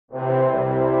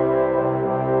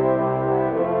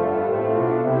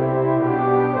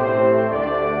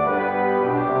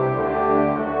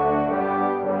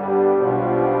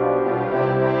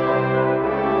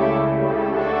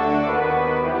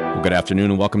good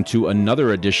afternoon, and welcome to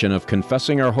another edition of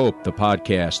Confessing Our Hope, the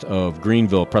podcast of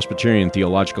Greenville Presbyterian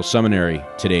Theological Seminary.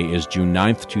 Today is June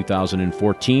 9th,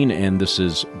 2014, and this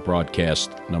is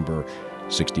broadcast number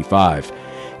 65.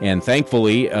 And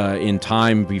thankfully, in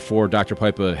time before Dr.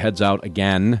 Pipa heads out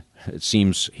again, it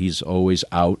seems he's always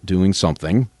out doing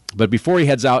something. But before he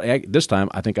heads out, this time,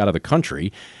 I think out of the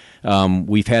country,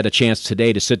 we've had a chance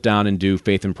today to sit down and do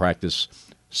Faith and Practice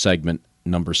segment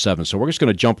number 7. So we're just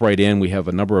going to jump right in. We have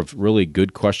a number of really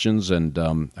good questions, and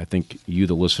I think you,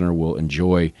 the listener, will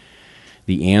enjoy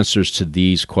the answers to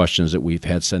these questions that we've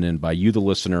had sent in by you, the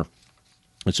listener.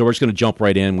 And so we're just going to jump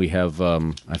right in. We have,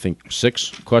 I think, 6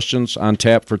 questions on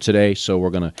tap for today, so we're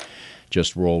going to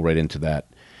just roll right into that.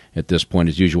 At this point,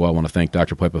 as usual, I want to thank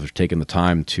Dr. Pipa for taking the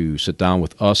time to sit down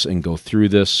with us and go through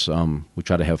this. We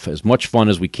try to have as much fun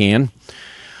as we can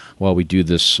while we do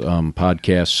this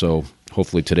podcast, so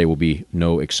hopefully today will be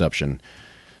no exception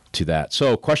to that.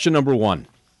 So question number 1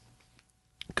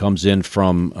 comes in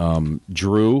from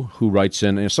Drew, who writes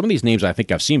in, and some of these names I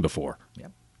think I've seen before,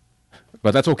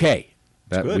 but that's okay.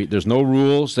 There's no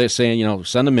rules. They're saying,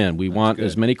 send them in. We want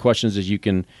as many questions as you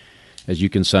can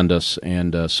send us.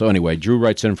 And so anyway, Drew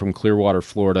writes in from Clearwater,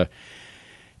 Florida,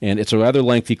 and it's a rather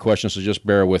lengthy question, so just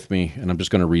bear with me, and I'm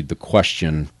just going to read the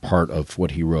question part of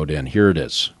what he wrote in. Here it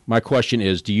is. My question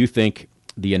is, do you think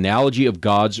the analogy of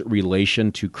God's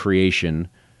relation to creation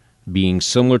being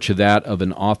similar to that of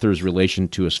an author's relation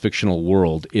to his fictional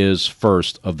world is,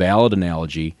 first, a valid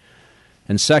analogy,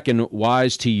 and second,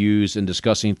 wise to use in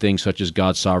discussing things such as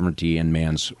God's sovereignty and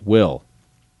man's will?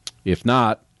 If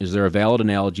not, is there a valid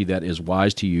analogy that is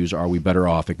wise to use, or are we better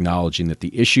off acknowledging that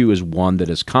the issue is one that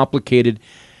is complicated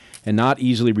and not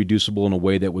easily reducible in a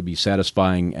way that would be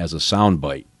satisfying as a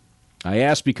soundbite? I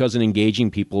ask because in engaging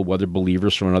people, whether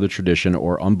believers from another tradition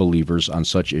or unbelievers on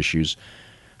such issues,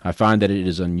 I find that it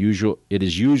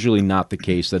is usually not the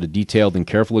case that a detailed and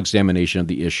careful examination of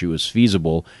the issue is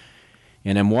feasible,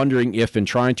 and I'm wondering if in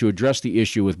trying to address the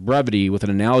issue with brevity with an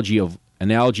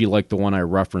analogy like the one I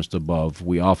referenced above,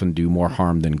 we often do more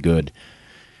harm than good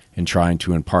in trying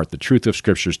to impart the truth of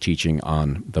Scripture's teaching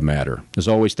on the matter. As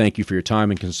always, thank you for your time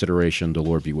and consideration. The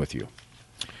Lord be with you.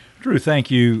 Drew, thank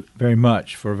you very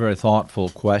much for a very thoughtful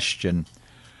question.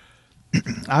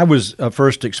 I was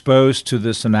first exposed to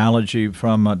this analogy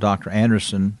from Dr.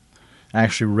 Anderson. I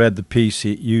actually read the piece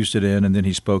he used it in, and then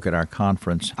he spoke at our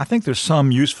conference. I think there's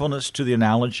some usefulness to the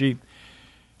analogy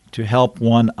to help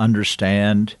one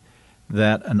understand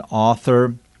that an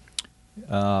author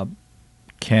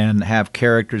can have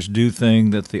characters do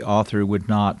things that the author would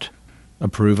not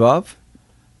approve of,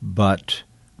 but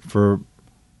for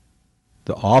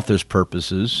the author's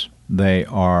purposes, they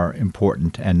are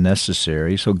important and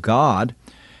necessary. So God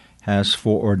has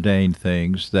foreordained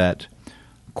things that,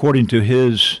 according to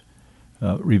his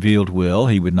revealed will,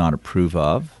 he would not approve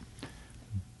of.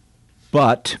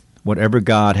 But whatever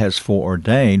God has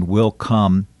foreordained will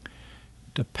come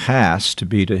to pass to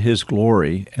be to his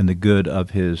glory and the good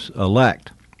of his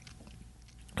elect.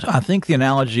 So I think the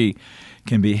analogy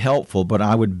can be helpful, but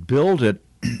I would build it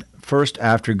first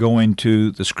after going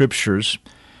to the Scriptures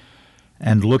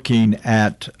and looking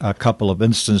at a couple of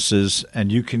instances,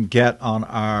 and you can get on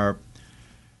our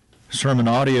sermon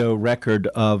audio record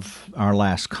of our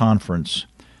last conference.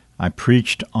 I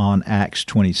preached on Acts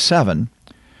 27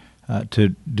 to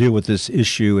deal with this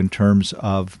issue in terms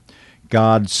of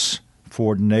God's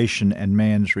foreordination and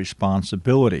man's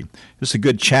responsibility. This is a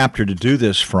good chapter to do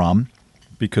this from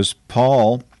because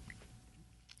Paul,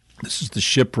 this is the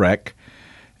shipwreck,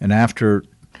 and after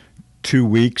 2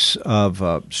 weeks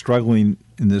of struggling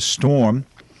in this storm,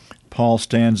 Paul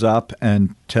stands up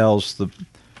and tells the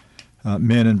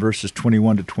men in verses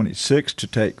 21 to 26 to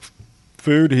take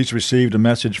food. He's received a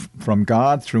message from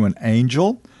God through an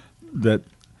angel that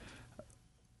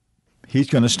he's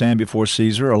going to stand before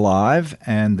Caesar alive,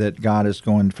 and that God is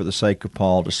going, for the sake of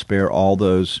Paul, to spare all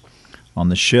those on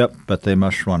the ship, but they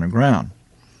must run aground.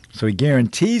 So he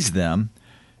guarantees them,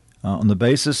 on the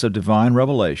basis of divine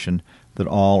revelation, that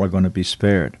all are going to be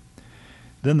spared.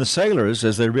 Then the sailors,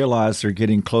 as they realize they're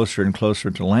getting closer and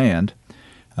closer to land,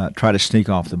 try to sneak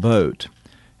off the boat.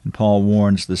 And Paul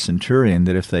warns the centurion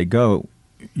that if they go,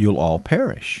 you'll all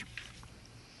perish.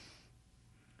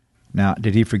 Now,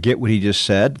 did he forget what he just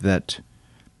said, that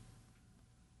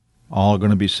all are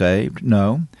going to be saved?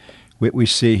 No. What we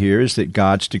see here is that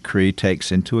God's decree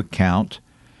takes into account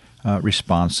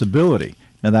responsibility.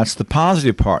 Now, that's the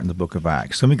positive part in the book of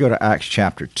Acts. Let me go to Acts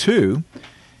chapter 2,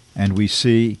 and we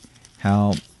see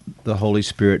how the Holy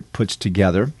Spirit puts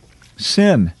together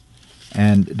sin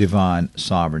and divine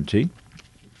sovereignty.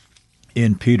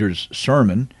 In Peter's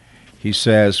sermon, he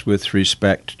says with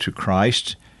respect to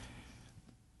Christ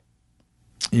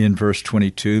in verse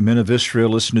 22, Men of Israel,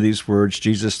 listen to these words.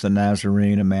 Jesus the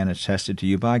Nazarene, a man attested to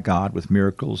you by God with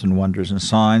miracles and wonders and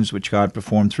signs which God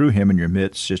performed through him in your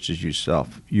midst, just as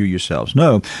you yourselves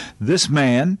know. This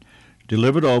man,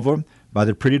 delivered over by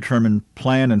the predetermined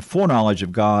plan and foreknowledge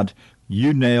of God,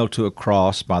 you nailed to a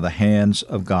cross by the hands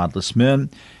of godless men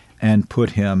and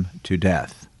put him to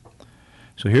death.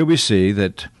 So here we see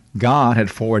that God had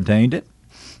foreordained it.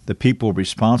 The people were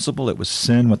responsible. It was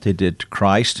sin what they did to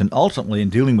Christ. And ultimately, in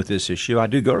dealing with this issue, I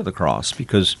do go to the cross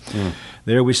because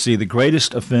there we see the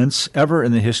greatest offense ever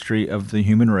in the history of the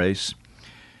human race.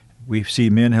 We see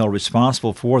men held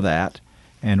responsible for that,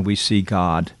 and we see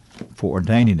God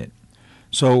foreordaining it.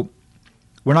 So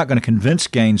we're not going to convince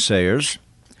gainsayers,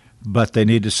 but they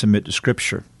need to submit to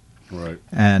Scripture. Right.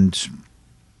 And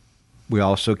we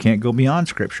also can't go beyond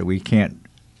Scripture. We can't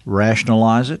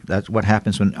rationalize it. That's what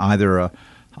happens when either a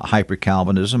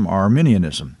hyper-Calvinism or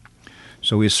Arminianism.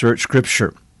 So we assert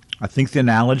Scripture. I think the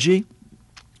analogy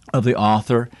of the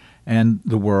author and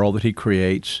the world that he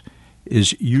creates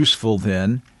is useful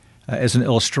then as an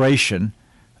illustration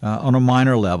on a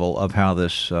minor level of how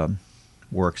this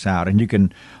works out. And you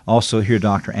can also hear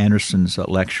Dr. Anderson's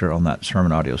lecture on that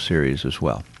sermon audio series as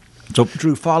well. So,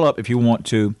 Drew, follow up if you want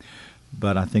to,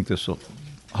 but I think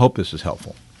hope this is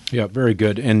helpful. Yeah, very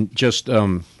good. And just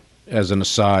as an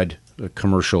aside, a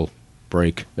commercial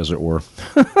break, as it were,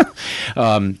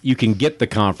 you can get the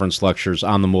conference lectures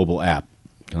on the mobile app.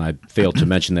 And I failed to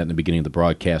mention that in the beginning of the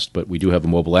broadcast, but we do have a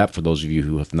mobile app for those of you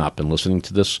who have not been listening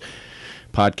to this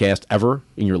podcast ever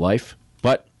in your life.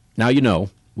 But now you know.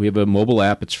 We have a mobile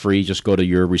app. It's free. Just go to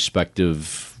your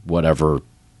respective whatever,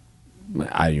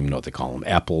 I don't even know what they call them,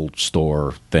 Apple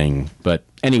Store thing. But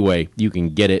anyway, you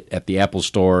can get it at the Apple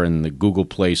Store and the Google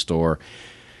Play Store.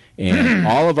 And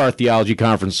all of our theology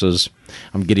conferences,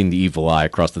 I'm getting the evil eye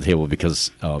across the table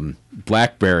because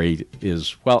BlackBerry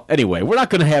is, well, anyway, we're not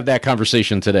going to have that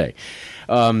conversation today.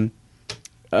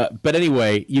 But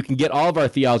anyway, you can get all of our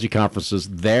theology conferences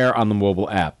there on the mobile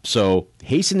app. So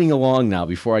hastening along now,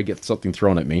 before I get something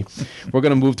thrown at me, we're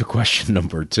going to move to question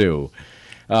number 2.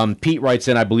 Pete writes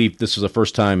in, I believe this is a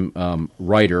first-time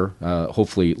writer,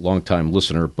 hopefully long-time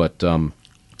listener, but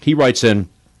he writes in,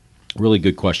 really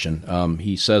good question.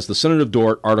 He says, the Synod of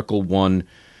Dort, Article 1,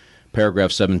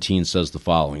 Paragraph 17 says the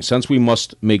following: Since we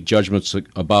must make judgments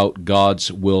about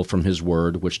God's will from His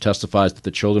Word, which testifies that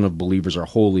the children of believers are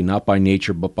holy not by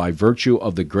nature but by virtue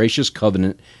of the gracious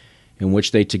covenant in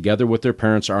which they together with their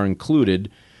parents are included,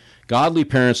 godly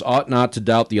parents ought not to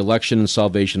doubt the election and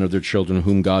salvation of their children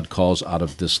whom God calls out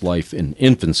of this life in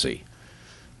infancy.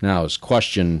 Now, his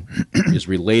question is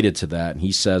related to that, and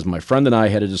he says, my friend and I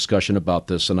had a discussion about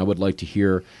this, and I would like to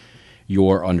hear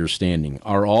your understanding.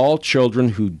 Are all children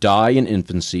who die in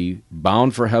infancy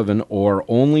bound for heaven, or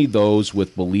only those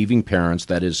with believing parents,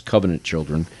 that is, covenant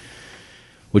children?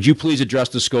 Would you please address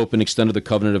the scope and extent of the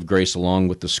covenant of grace along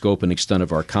with the scope and extent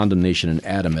of our condemnation in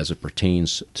Adam as it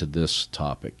pertains to this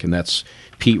topic? And that's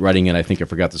Pete writing in, I think I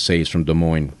forgot to say, he's from Des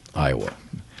Moines, Iowa.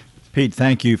 Pete,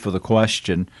 thank you for the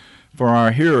question. For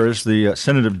our hearers, the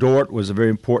Synod of Dort was a very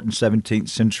important 17th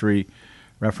century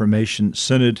Reformation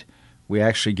synod. We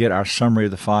actually get our summary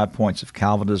of the 5 points of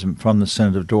Calvinism from the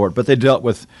Synod of Dort, but they dealt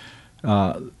with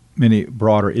many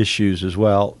broader issues as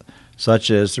well, such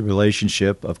as the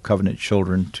relationship of covenant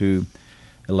children to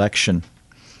election,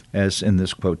 as in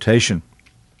this quotation.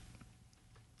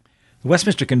 The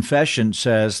Westminster Confession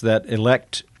says that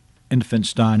elect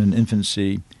infants dying in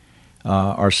infancy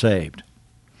are saved.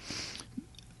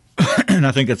 And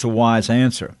I think that's a wise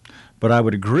answer. But I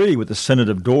would agree with the Synod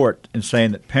of Dort in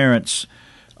saying that parents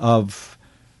of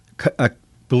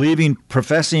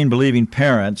professing believing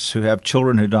parents who have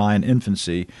children who die in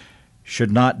infancy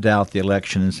should not doubt the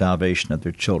election and salvation of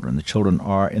their children. The children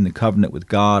are in the covenant with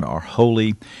God, are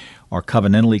holy, are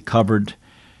covenantally covered,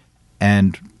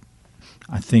 and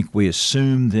I think we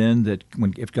assume then that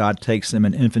if God takes them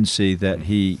in infancy that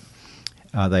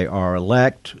they are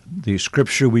elect. The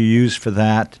scripture we use for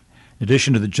that, in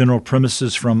addition to the general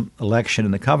premises from election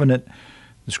and the covenant,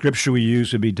 the scripture we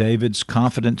use would be David's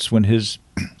confidence when his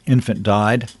infant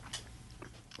died,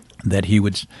 that he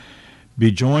would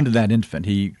be joined to that infant.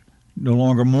 He no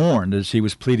longer mourned as he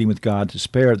was pleading with God to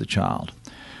spare the child.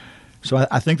 So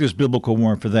I think there's biblical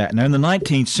warrant for that. Now, in the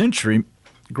 19th century,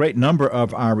 a great number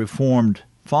of our Reformed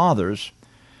fathers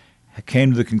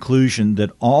came to the conclusion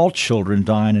that all children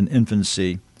dying in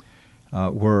infancy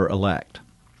were elect.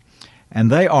 And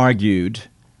they argued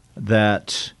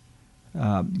that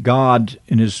God,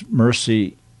 in His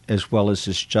mercy as well as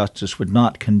His justice, would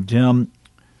not condemn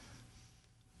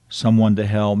someone to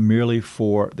hell merely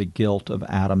for the guilt of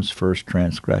Adam's first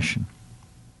transgression.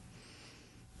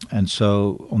 And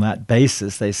so on that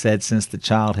basis, they said since the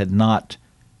child had not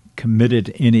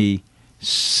committed any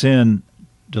sin,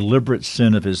 deliberate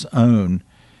sin of his own,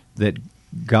 that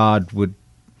God would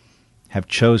have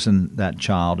chosen that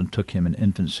child and took him in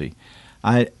infancy.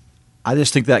 I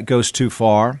just think that goes too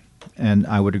far, and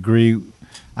I would agree.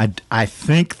 I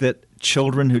think that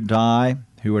children who die,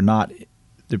 who are not,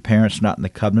 their parents are not in the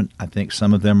covenant, I think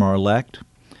some of them are elect.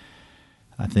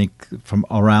 I think from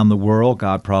around the world,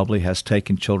 God probably has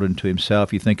taken children to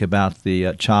himself. You think about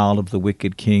the child of the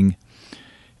wicked king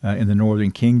in the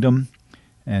northern kingdom,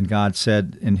 and God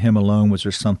said in him alone was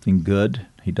there something good.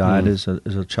 He died as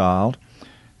a child.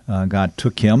 God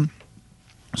took him.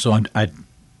 So I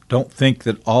don't think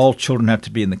that all children have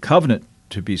to be in the covenant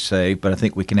to be saved, but I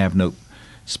think we can have no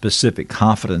specific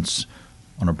confidence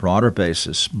on a broader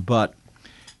basis. But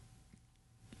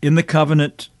in the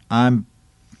covenant, I'm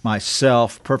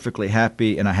myself perfectly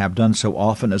happy, and I have done so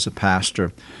often as a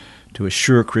pastor, to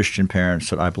assure Christian parents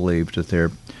that I believed that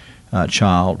their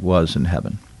child was in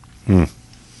heaven.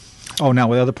 Oh, now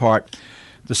the other part,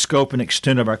 the scope and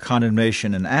extent of our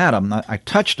condemnation in Adam, I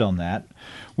touched on that.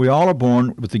 We all are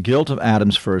born with the guilt of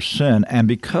Adam's first sin, and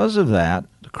because of that,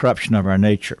 the corruption of our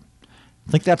nature.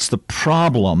 I think that's the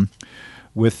problem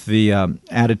with the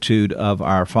attitude of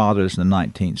our fathers in the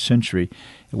 19th century.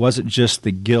 It wasn't just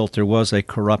the guilt, there was a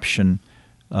corruption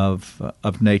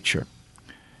of nature.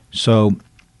 So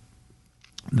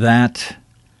that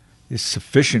is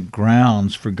sufficient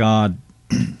grounds for God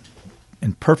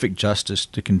in perfect justice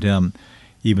to condemn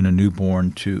even a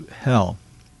newborn to hell.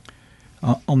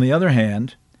 On the other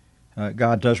hand,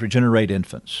 God does regenerate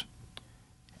infants.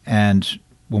 And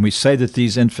when we say that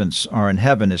these infants are in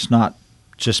heaven, it's not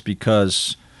just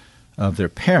because of their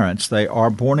parents. They are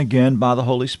born again by the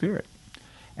Holy Spirit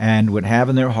and would have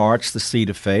in their hearts the seed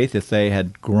of faith. If they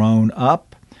had grown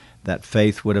up, that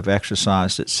faith would have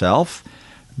exercised itself,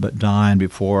 but dying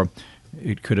before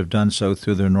it could have done so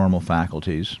through their normal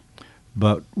faculties.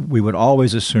 But we would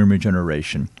always assume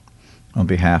regeneration on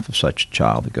behalf of such a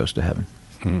child that goes to heaven.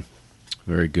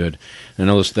 Very good. And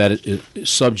notice that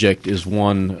subject is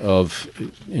one of,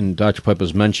 and Dr. Pipe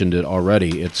has mentioned it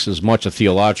already, it's as much a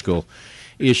theological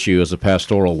issue as a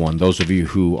pastoral one. Those of you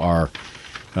who are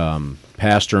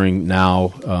pastoring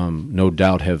now, no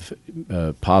doubt have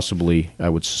possibly, I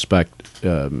would suspect,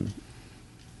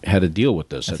 had to deal with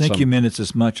this. I think you meant it's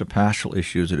as much a pastoral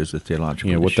issue as it is a theological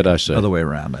issue. Yeah, what did I say? Other way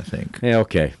around, I think. Yeah,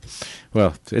 okay.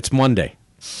 Well, it's Monday.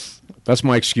 That's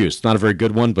my excuse. Not a very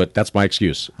good one, but that's my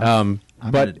excuse.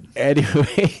 But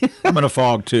anyway, I'm in a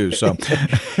fog too. So,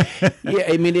 yeah,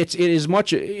 I mean, it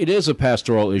is a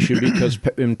pastoral issue because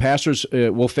pastors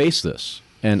will face this,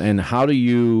 and how do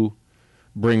you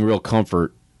bring real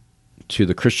comfort to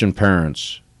the Christian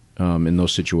parents in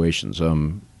those situations?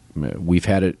 We've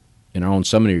had it in our own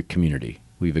seminary community.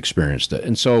 We've experienced it,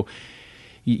 and so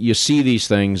you see these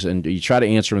things, and you try to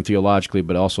answer them theologically,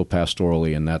 but also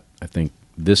pastorally, and that I think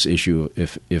this issue,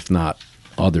 if not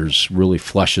others, really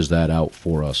fleshes that out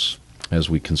for us as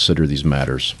we consider these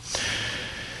matters.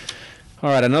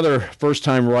 All right, another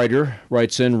first-time writer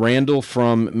writes in, Randall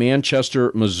from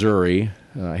Manchester, Missouri.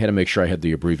 I had to make sure I had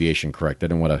the abbreviation correct. I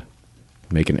didn't want to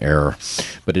make an error,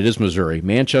 but it is Missouri.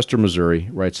 Manchester, Missouri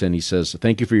writes in. He says,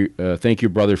 "Thank you,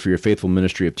 brother, for your faithful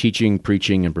ministry of teaching,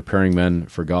 preaching, and preparing men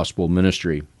for gospel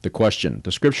ministry. The question: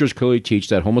 the Scriptures clearly teach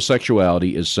that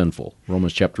homosexuality is sinful.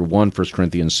 Romans chapter 1, 1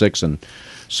 Corinthians 6, and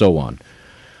so on.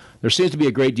 There seems to be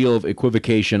a great deal of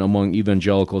equivocation among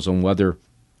evangelicals on whether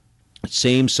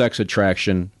same-sex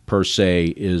attraction per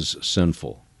se is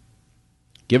sinful.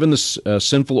 Given the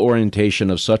sinful orientation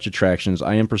of such attractions,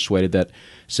 I am persuaded that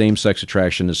same-sex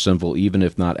attraction is sinful even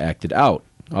if not acted out.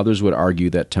 Others would argue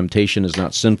that temptation is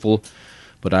not sinful,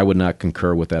 but I would not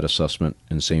concur with that assessment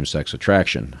in same-sex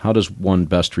attraction. How does one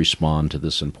best respond to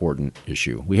this important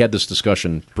issue?" We had this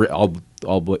discussion,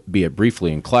 albeit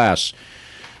briefly, in class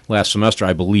last semester,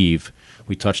 I believe.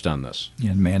 We touched on this.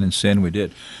 In Man and Sin, we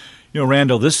did. You know,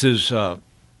 Randall, this is, I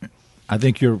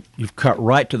think you've cut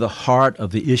right to the heart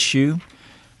of the issue.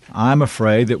 I'm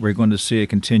afraid that we're going to see a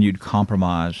continued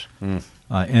compromise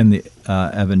in the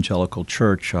evangelical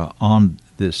church on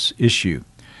this issue.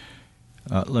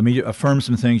 Let me affirm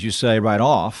some things you say right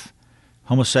off.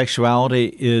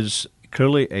 Homosexuality is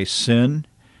clearly a sin.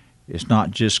 It's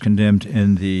not just condemned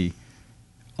in the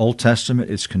Old Testament.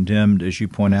 It's condemned, as you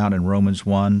point out, in Romans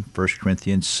 1, 1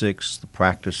 Corinthians 6. The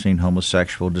practicing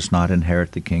homosexual does not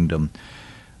inherit the kingdom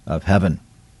of heaven.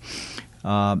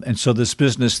 And so this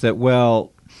business that,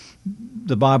 well,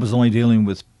 the Bible's only dealing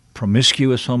with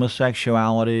promiscuous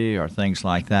homosexuality or things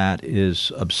like that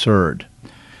is absurd.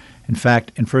 In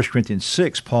fact, in 1 Corinthians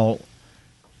 6, Paul,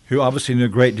 who obviously knew a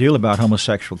great deal about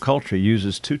homosexual culture,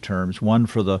 uses two terms, one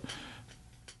for the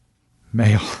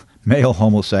male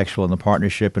homosexual in the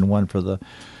partnership and one for the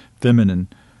feminine,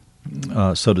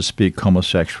 so to speak,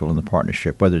 homosexual in the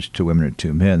partnership, whether it's two women or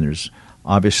two men. There's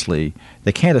obviously,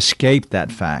 they can't escape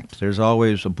that fact. There's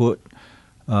always a book,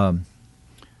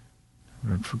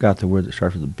 I forgot the word that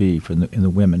starts with a B in the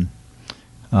women,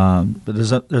 but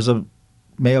there's a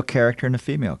male character and a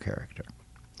female character.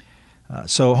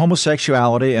 So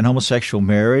homosexuality and homosexual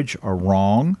marriage are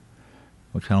wrong.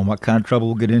 I don't know what kind of trouble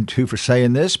we'll get into for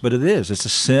saying this, but it is. It's a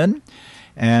sin,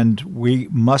 and we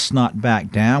must not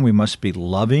back down. We must be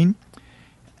loving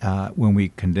when we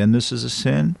condemn this as a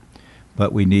sin,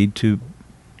 but we need to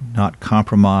not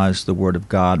compromise the Word of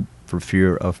God for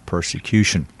fear of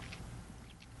persecution.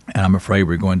 And I'm afraid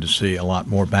we're going to see a lot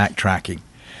more backtracking.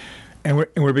 And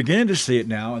we're beginning to see it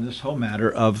now in this whole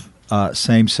matter of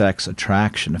same-sex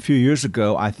attraction. A few years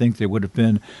ago, I think there would have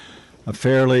been a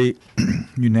fairly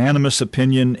unanimous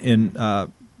opinion in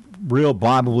real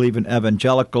Bible-believing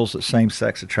evangelicals that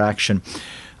same-sex attraction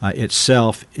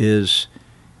itself is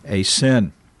a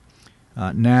sin.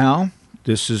 Now,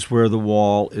 this is where the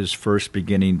wall is first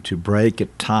beginning to break.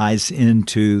 It ties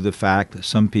into the fact that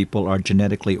some people are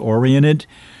genetically oriented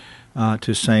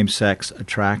to same-sex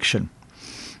attraction.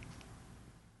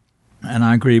 And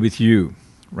I agree with you,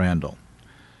 Randall.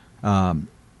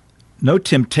 No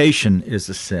temptation is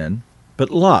a sin, but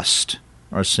lust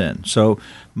are sin. So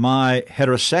my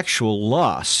heterosexual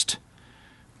lust,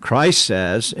 Christ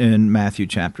says in Matthew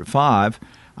chapter 5,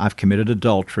 I've committed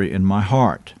adultery in my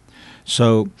heart.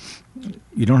 So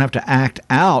you don't have to act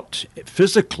out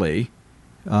physically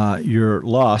your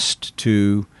lust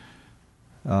to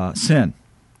sin.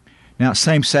 Now,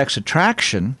 same-sex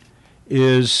attraction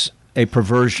is a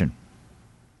perversion.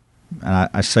 And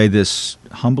I say this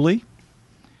humbly.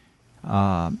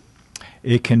 There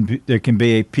can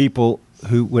be a people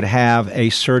who would have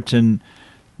a certain,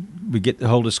 we get the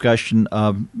whole discussion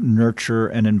of nurture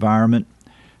and environment,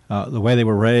 the way they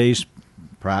were raised,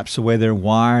 perhaps the way they're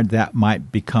wired, that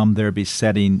might become their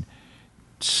besetting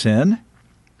sin.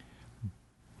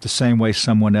 The same way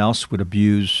someone else would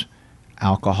abuse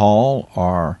alcohol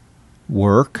or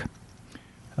work.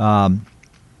 But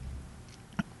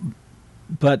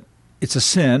it's a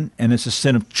sin, and it's a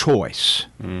sin of choice.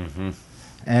 Mm-hmm.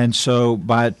 And so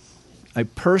by a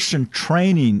person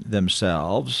training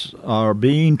themselves or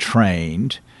being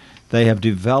trained, they have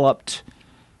developed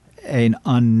an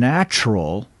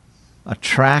unnatural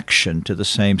attraction to the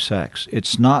same sex.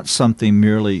 It's not something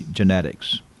merely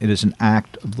genetics. It is an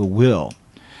act of the will.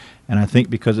 And I think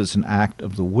because it's an act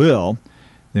of the will,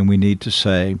 then we need to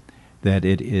say that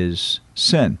it is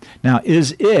sin. Now,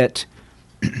 is it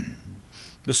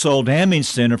the soul-damning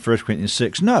sin of 1 Corinthians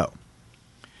 6? No.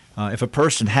 If a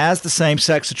person has the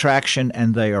same-sex attraction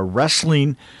and they are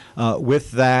wrestling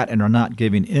with that and are not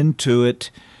giving into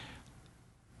it,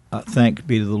 thank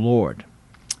be to the Lord.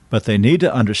 But they need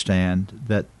to understand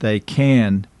that they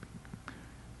can,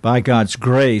 by God's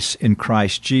grace in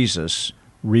Christ Jesus,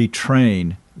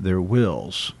 retrain their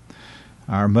wills.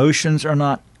 Our emotions are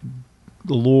not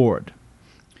the Lord,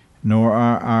 nor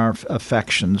are our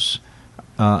affections.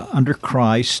 Under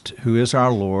Christ, who is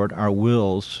our Lord, our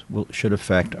wills should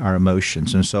affect our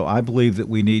emotions. And so I believe that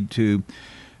we need to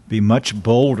be much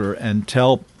bolder and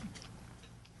tell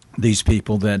these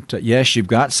people that, yes, you've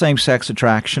got same-sex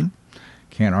attraction,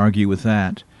 can't argue with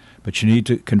that, but you need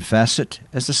to confess it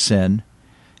as a sin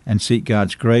and seek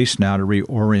God's grace now to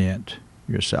reorient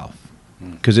yourself.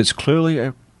 Because it's clearly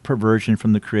a perversion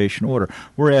from the creation order.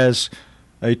 Whereas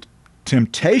a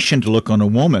temptation to look on a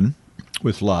woman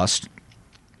with lust,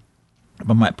 if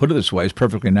I might put it this way, is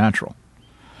perfectly natural.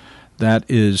 That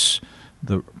is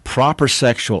the proper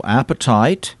sexual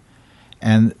appetite,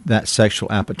 and that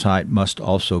sexual appetite must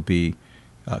also be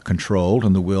controlled,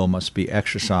 and the will must be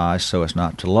exercised so as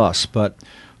not to lust. But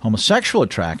homosexual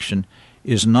attraction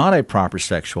is not a proper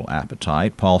sexual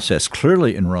appetite. Paul says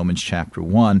clearly in Romans chapter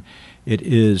 1, it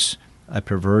is a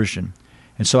perversion.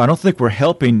 And so I don't think we're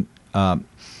helping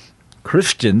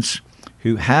Christians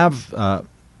who have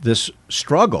this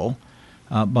struggle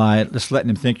by just letting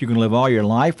them think you're going to live all your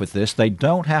life with this. They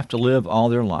don't have to live all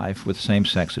their life with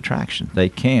same-sex attraction. They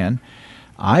can,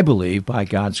 I believe, by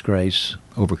God's grace,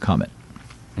 overcome it.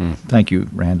 Thank you,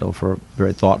 Randall, for a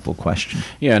very thoughtful question.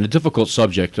 Yeah, and a difficult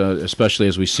subject, especially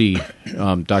as we see,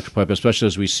 Dr. Pipe, especially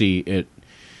as we see it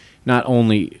not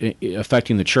only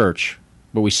affecting the church,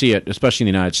 but we see it, especially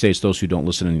in the United States, those who don't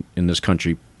listen in this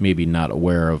country may be not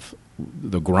aware of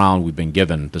the ground we've been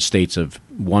given. The states have,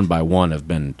 one by one, have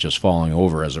been just falling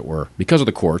over, as it were, because of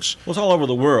the courts. Well, it's all over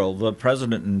the world. The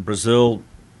president in Brazil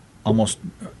almost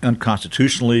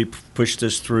unconstitutionally pushed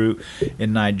this through.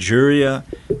 In Nigeria,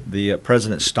 the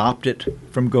president stopped it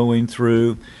from going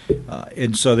through.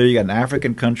 And so there you got an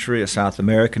African country, a South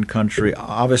American country,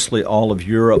 obviously all of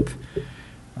Europe.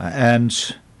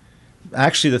 And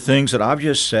actually the things that I've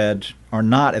just said are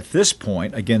not at this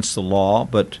point against the law,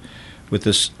 but with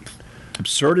this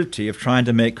absurdity of trying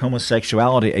to make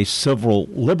homosexuality a civil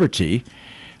liberty,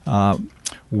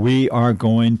 we are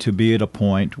going to be at a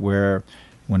point where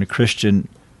when a Christian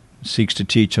seeks to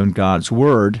teach on God's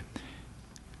Word,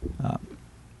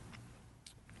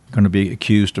 going to be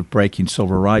accused of breaking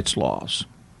civil rights laws.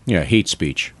 Yeah, hate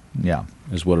speech. Yeah,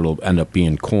 is what it'll end up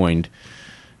being coined.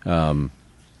 And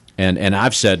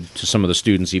I've said to some of the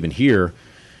students even here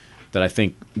that I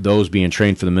think those being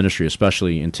trained for the ministry,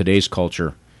 especially in today's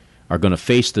culture, are going to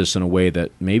face this in a way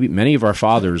that maybe many of our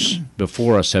fathers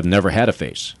before us have never had to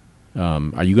face.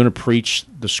 Are you going to preach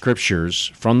the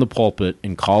Scriptures from the pulpit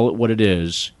and call it what it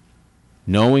is,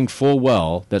 knowing full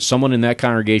well that someone in that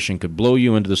congregation could blow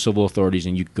you into the civil authorities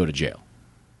and you could go to jail?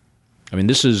 I mean,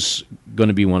 this is going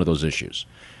to be one of those issues.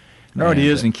 It already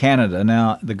is in Canada.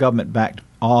 Now, the government backed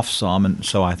off some, and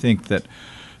so I think that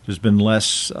there's been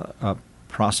less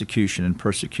prosecution and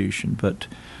persecution, but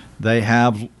they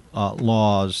have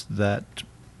laws that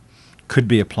could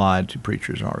be applied to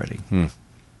preachers already.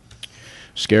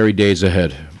 Scary days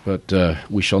ahead, but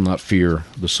we shall not fear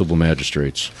the civil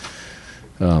magistrates.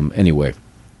 Anyway,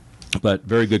 but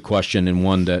very good question, and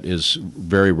one that is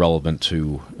very relevant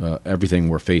to everything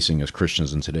we're facing as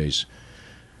Christians in today's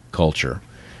culture.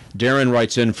 Darren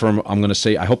writes in from, I'm going to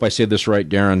say, I hope I say this right,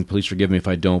 Darren, please forgive me if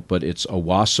I don't, but it's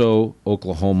Owasso,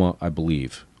 Oklahoma, I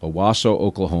believe. Owasso,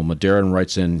 Oklahoma. Darren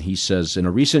writes in, he says, in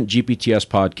a recent GPTS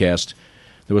podcast,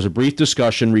 there was a brief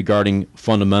discussion regarding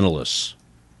fundamentalists.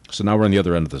 So now we're on the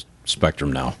other end of the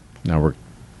spectrum now.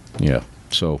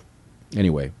 So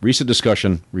anyway, recent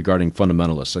discussion regarding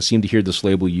fundamentalists. I seem to hear this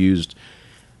label used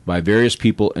by various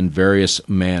people in various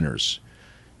manners.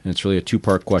 And it's really a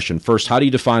two-part question. First, how do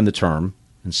you define the term?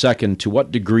 And second, to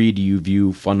what degree do you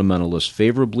view fundamentalists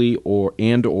favorably or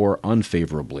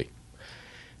unfavorably?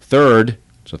 Third,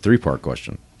 it's a three-part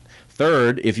question.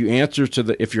 Third, if your answer to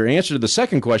the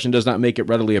second question does not make it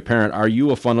readily apparent, are you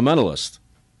a fundamentalist?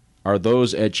 Are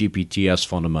those at GPTS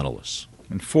fundamentalists?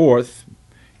 And fourth,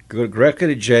 go directly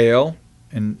to jail,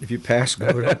 and if you pass,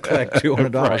 go to collect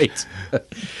 $200. Right.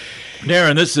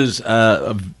 Darren, this is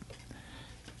a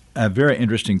very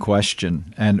interesting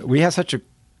question, and we have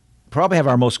probably have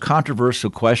our most controversial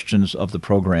questions of the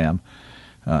program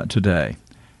today,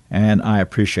 and I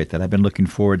appreciate that. I've been looking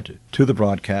forward to the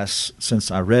broadcast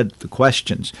since I read the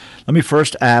questions. Let me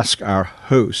first ask our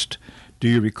host, do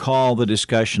you recall the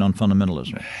discussion on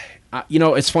fundamentalism?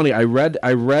 It's funny. I read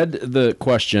the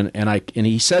question, and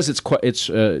he says it's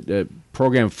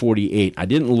program 48. I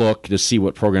didn't look to see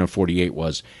what program 48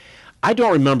 was. I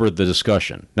don't remember the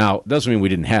discussion. Now, it doesn't mean we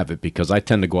didn't have it, because I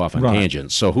tend to go off on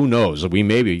tangents. So who knows? We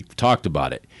maybe talked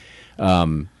about it.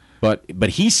 But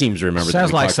he seems to remember.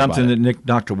 Sounds like something that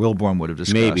Dr. Wilborn would have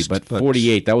discussed. Maybe, but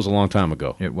 48, that was a long time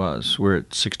ago. It was. We're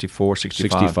at 64,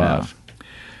 65 now.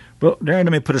 Well, Darren,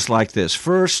 let me put it like this.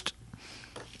 First,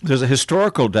 there's a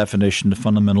historical definition to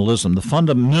fundamentalism. The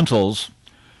Fundamentals,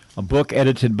 a book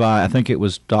edited by, I think it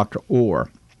was Dr.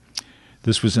 Orr.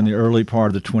 This was in the early part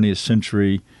of the 20th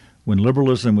century when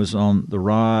liberalism was on the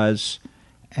rise,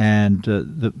 and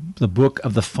the book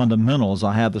of the Fundamentals,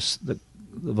 I have the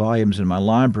volumes in my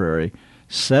library,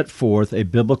 set forth a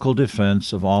biblical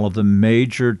defense of all of the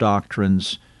major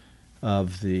doctrines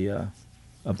of the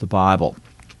Bible.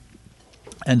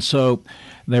 And so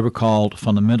they were called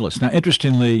fundamentalists. Now,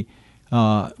 interestingly,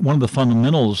 one of the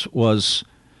fundamentals was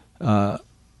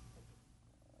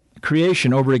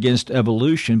creation over against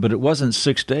evolution, but it wasn't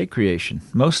six-day creation.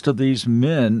 Most of these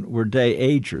men were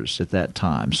day-agers at that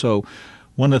time. So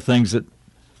one of the things that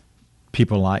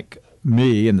people like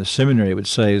me in the seminary would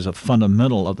say is a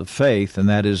fundamental of the faith, and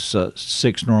that is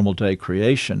six normal day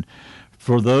creation.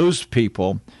 For those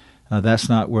people, that's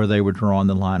not where they were drawing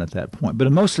the line at that point. But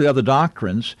in most of the other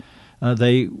doctrines,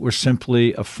 they were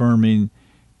simply affirming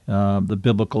the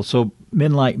biblical. So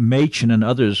men like Machen and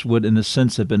others would, in a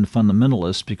sense, have been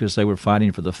fundamentalists because they were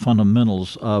fighting for the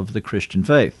fundamentals of the Christian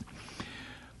faith.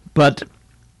 But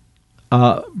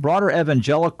broader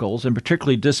evangelicals, and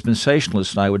particularly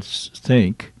dispensationalists, I would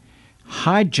think,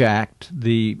 hijacked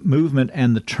the movement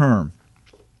and the term.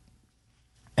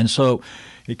 And so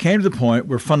it came to the point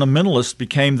where fundamentalists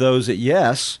became those that,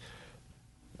 yes,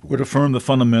 would affirm the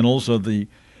fundamentals of the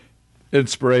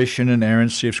inspiration and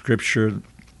inerrancy of Scripture,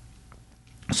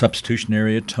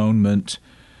 substitutionary atonement,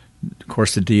 of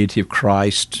course, the deity of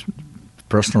Christ,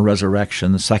 personal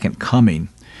resurrection, the second coming.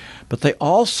 But they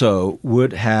also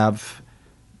would have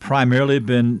primarily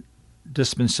been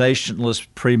dispensationalist,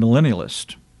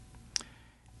 premillennialist.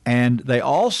 And they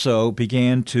also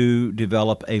began to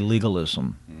develop a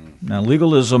legalism. Now,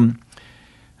 legalism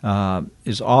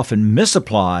is often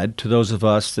misapplied to those of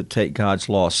us that take God's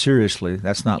law seriously.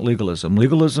 That's not legalism.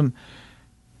 Legalism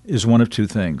is one of two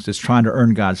things. It's trying to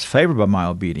earn God's favor by my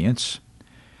obedience,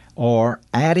 or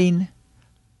adding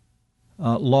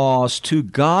laws to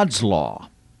God's law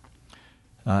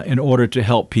in order to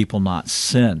help people not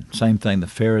sin. Same thing the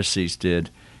Pharisees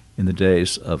did in the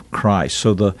days of Christ.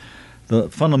 So the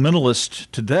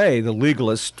fundamentalist today, the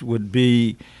legalist, would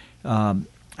be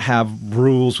have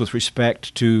rules with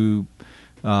respect to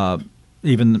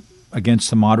even against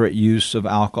the moderate use of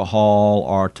alcohol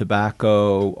or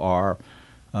tobacco or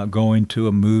going to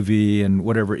a movie and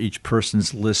whatever each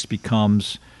person's list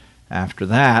becomes after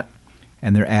that,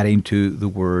 and they're adding to the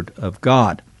Word of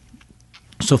God.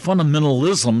 So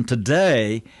fundamentalism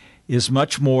today is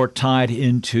much more tied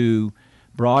into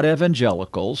broad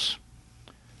evangelicals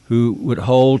who would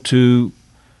hold to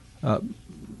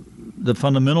the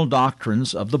fundamental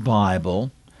doctrines of the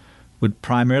Bible, would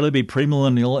primarily be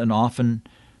premillennial and often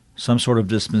some sort of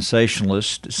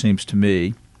dispensationalist, it seems to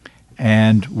me,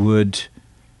 and would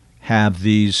have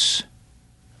these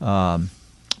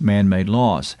man-made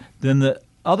laws. Then the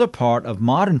other part of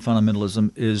modern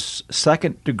fundamentalism is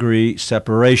second-degree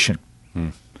separation.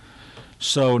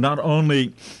 So not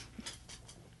only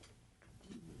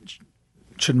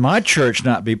should my church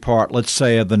not be part, let's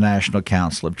say, of the National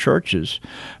Council of Churches,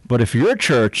 but if your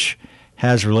church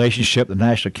has a relationship with the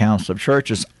National Council of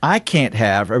Churches, I can't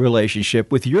have a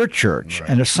relationship with your church. Right.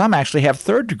 And some actually have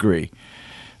third-degree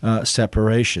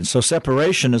separation. So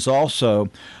separation is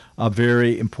also a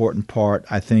very important part,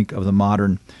 I think, of the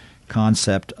modern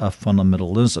concept of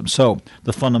fundamentalism. So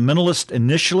the fundamentalists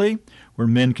initially were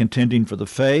men contending for the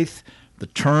faith. The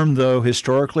term, though,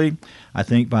 historically, I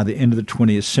think by the end of the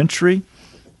 20th century,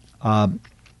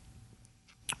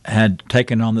 had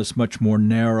taken on this much more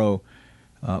narrow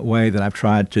way that I've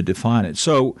tried to define it.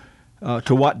 So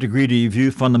to what degree do you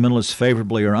view fundamentalists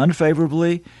favorably or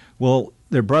unfavorably? Well,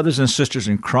 they're brothers and sisters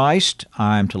in Christ.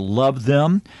 I am to love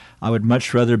them. I would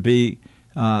much rather be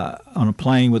on a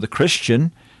plane with a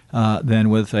Christian than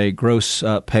with a gross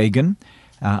pagan.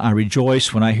 I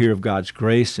rejoice when I hear of God's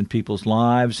grace in people's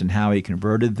lives and how He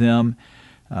converted them,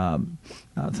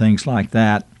 things like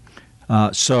that.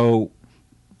 So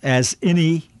as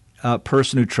any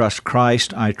person who trusts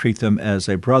Christ, I treat them as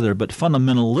a brother. But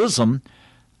fundamentalism,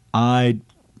 I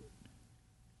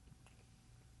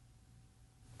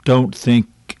don't think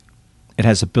it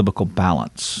has a biblical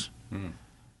balance.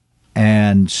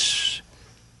 And so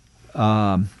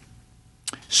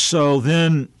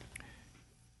then,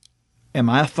 am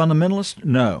I a fundamentalist?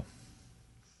 No.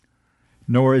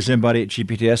 Nor is anybody at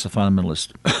GPTS a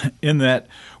fundamentalist, in that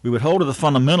we would hold to the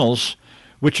fundamentals,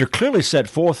 which are clearly set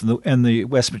forth in the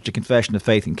Westminster Confession of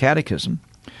Faith and Catechism,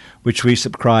 which we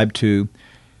subscribe to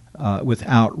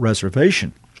without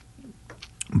reservation.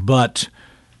 But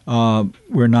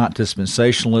we're not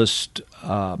dispensationalist.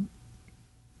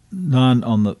 None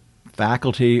on the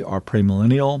faculty are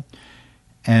premillennial,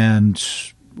 and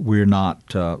we're not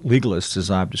legalists, as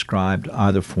I've described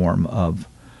either form of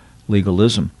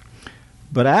legalism.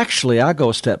 But actually, I go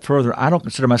a step further. I don't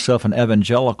consider myself an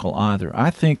evangelical either. I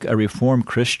think a Reformed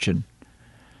Christian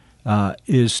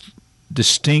is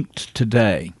distinct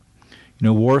today. You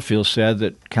know, Warfield said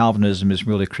that Calvinism is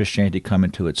really Christianity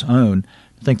coming to its own.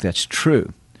 I think that's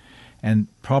true, and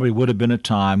probably would have been a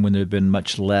time when there had been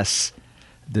much less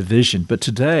division. But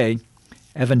today,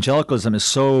 evangelicalism is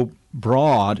so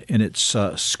broad in its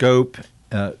scope,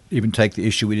 even take the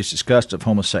issue we just discussed of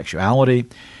homosexuality,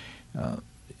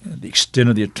 the extent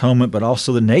of the atonement, but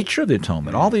also the nature of the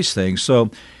atonement, all these things. So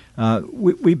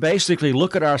we basically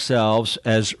look at ourselves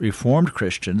as Reformed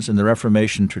Christians in the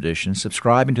Reformation tradition,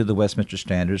 subscribing to the Westminster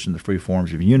Standards and the free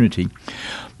forms of unity,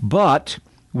 but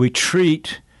we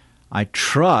treat, I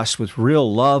trust, with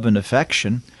real love and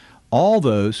affection all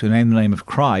those who name the name of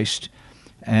Christ,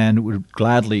 and would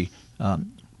gladly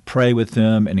pray with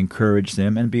them and encourage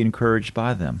them and be encouraged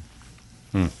by them.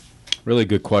 Really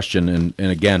good question. And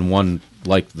again, one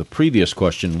like the previous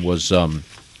question was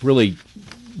really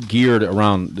geared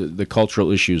around the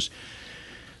cultural issues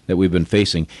that we've been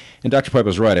facing. And Dr. Pipe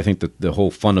is right. I think that the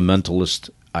whole fundamentalist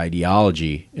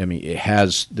ideology, I mean, it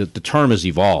has, the term has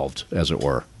evolved, as it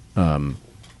were.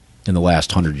 in the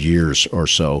last 100 years or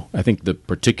so. I think the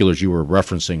particulars you were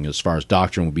referencing as far as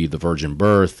doctrine would be the virgin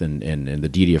birth and the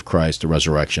deity of Christ, the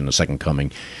resurrection, the second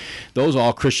coming. Those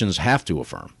all Christians have to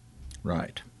affirm.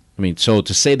 Right. I mean, so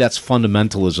to say that's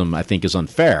fundamentalism, I think, is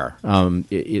unfair.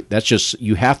 That's just,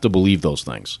 you have to believe those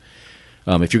things.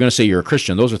 If you're going to say you're a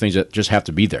Christian, those are things that just have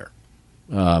to be there.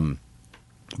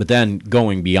 But then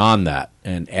going beyond that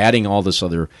and adding all this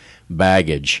other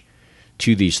baggage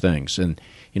to these things, and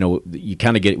you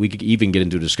kind of we could even get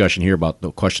into a discussion here about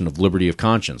the question of liberty of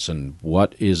conscience and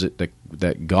what is it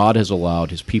that God has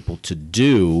allowed his people to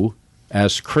do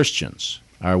as Christians.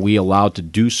 Are we allowed to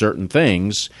do certain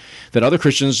things that other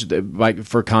Christians,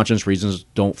 for conscience reasons,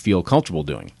 don't feel comfortable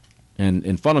doing? And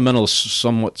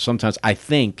fundamentalists sometimes, I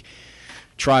think,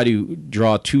 try to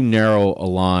draw too narrow a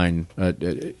line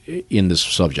in this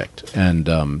subject. And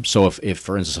so if,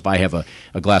 for instance, if I have a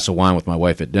glass of wine with my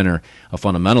wife at dinner, a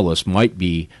fundamentalist might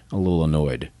be a little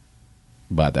annoyed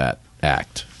by that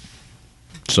act.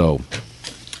 So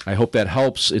I hope that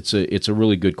helps. It's a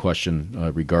really good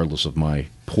question, regardless of my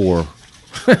poor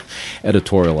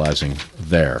editorializing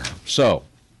there. So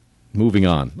moving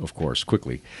on, of course,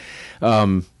 quickly.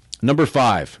 Number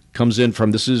 5 comes in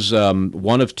from, this is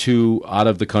one of 2 out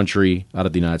of the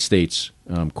United States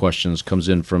questions, comes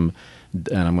in from,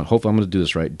 and hopefully I'm going to do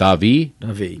this right, Davi,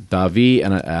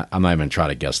 and I'm not even trying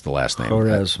to guess the last name.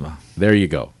 Quaresma. There you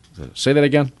go. Say that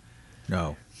again?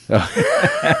 No.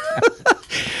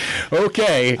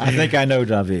 Okay. I think I know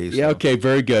Davi. So. Yeah, okay,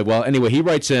 very good. Well, anyway, he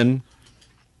writes in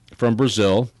from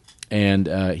Brazil, and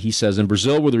he says, in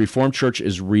Brazil, where the Reformed Church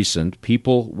is recent,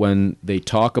 people, when they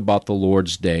talk about the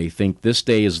Lord's Day, think this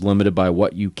day is limited by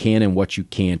what you can and what you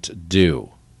can't do.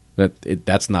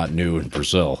 That's not new in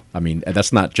Brazil. I mean,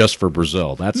 that's not just for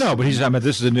Brazil. This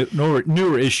is a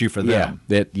newer issue for them.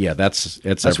 That's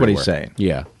everywhere. What he's saying.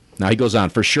 Yeah. Now he goes on,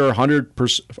 for sure,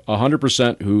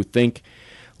 100% who think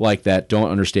like that don't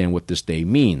understand what this day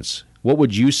means. What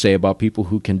would you say about people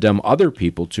who condemn other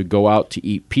people to go out to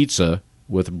eat pizza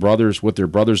with their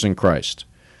brothers in Christ?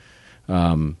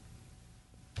 Thank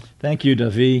you,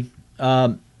 Davi.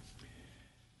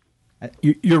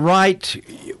 You're right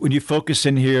when you focus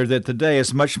in here that the day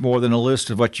is much more than a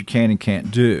list of what you can and can't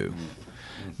do.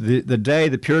 The day,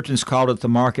 the Puritans called it the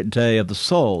market day of the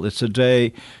soul. It's a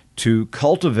day to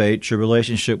cultivate your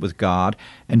relationship with God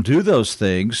and do those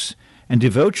things and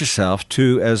devote yourself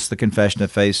to, as the Confession of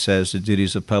Faith says, the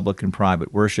duties of public and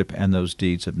private worship and those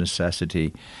deeds of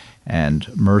necessity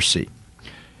and mercy.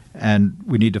 And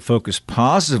we need to focus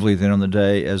positively then on the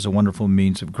day as a wonderful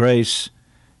means of grace,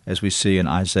 as we see in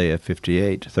Isaiah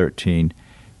 58:13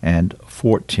 and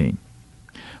 14.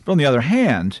 But on the other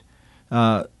hand,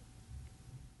 the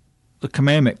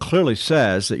commandment clearly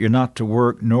says that you're not to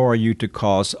work, nor are you to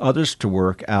cause others to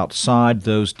work outside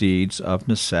those deeds of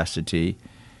necessity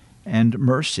and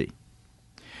mercy.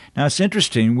 Now, it's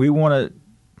interesting. We want to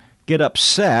get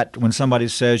upset when somebody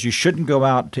says you shouldn't go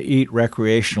out to eat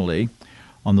recreationally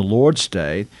on the Lord's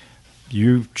Day.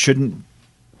 You shouldn't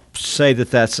say that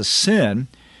that's a sin,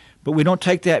 but we don't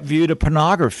take that view to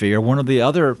pornography or one of the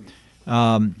other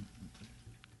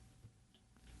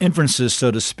inferences, so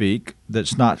to speak,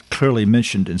 that's not clearly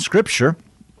mentioned in Scripture,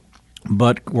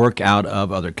 but work out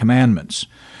of other commandments.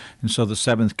 And so the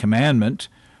 7th commandment,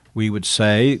 we would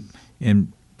say,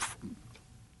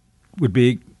 would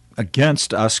be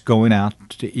against us going out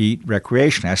to eat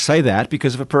recreationally. I say that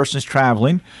because if a person is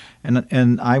traveling,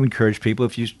 and I encourage people,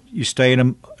 if you stay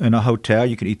in a hotel,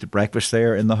 you can eat the breakfast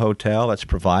there in the hotel. That's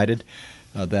provided.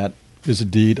 That is a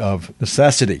deed of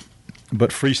necessity. But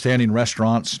freestanding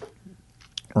restaurants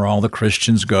where all the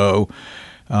Christians go,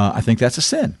 I think that's a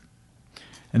sin.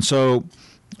 And so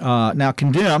now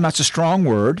condemn, that's a strong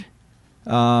word.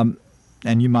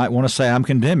 And you might want to say I'm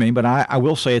condemning, but I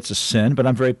will say it's a sin, but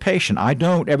I'm very patient. I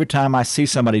don't, every time I see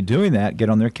somebody doing that, get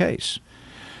on their case.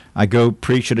 I go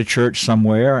preach at a church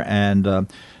somewhere, and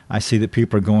I see that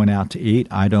people are going out to eat.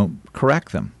 I don't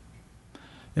correct them.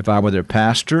 If I were their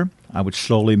pastor, I would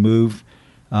slowly move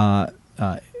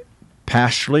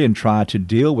pastorally and try to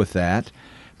deal with that.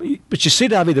 But you see,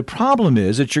 Davi, the problem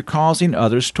is that you're causing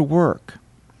others to work.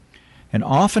 And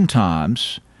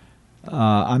oftentimes,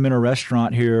 I'm in a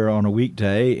restaurant here on a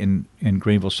weekday in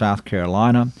Greenville, South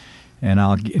Carolina, and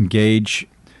I'll engage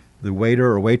the waiter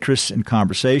or waitress in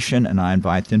conversation, and I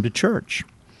invite them to church.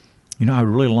 I would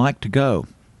really like to go,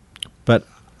 but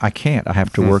I can't. I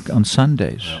have to work on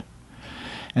Sundays. Yeah.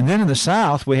 And then in the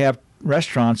South, we have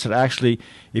restaurants that actually,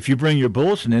 if you bring your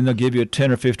bulletin in, they'll give you a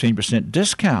 10 or 15%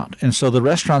 discount. And so the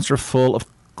restaurants are full of,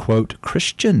 quote,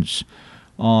 Christians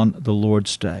on the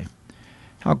Lord's Day.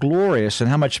 How glorious and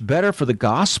how much better for the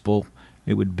gospel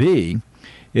it would be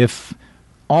if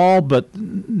all but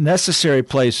necessary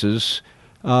places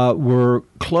were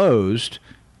closed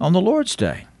on the Lord's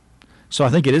Day. So I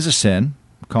think it is a sin,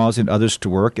 causing others to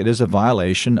work. It is a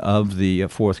violation of the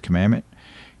fourth commandment.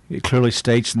 It clearly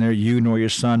states in there, you nor your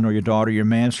son nor your daughter, your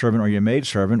manservant or your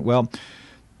maidservant. Well,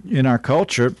 in our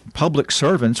culture, public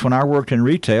servants, when I worked in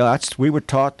retail, we were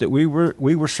taught that we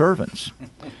were servants.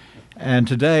 And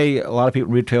today, a lot of people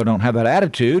in retail don't have that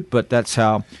attitude, but that's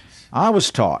how I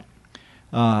was taught.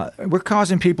 We're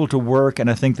causing people to work, and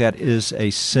I think that is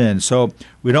a sin. So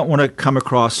we don't want to come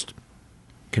across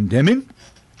condemning.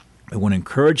 We want to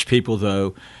encourage people,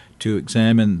 though, to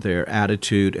examine their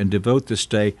attitude and devote this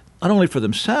day not only for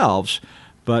themselves,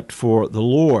 but for the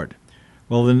Lord.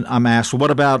 Well, then I'm asked, well, what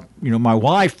about my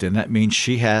wife then? That means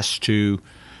she has to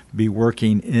be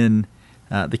working in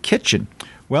the kitchen.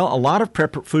 Well, a lot of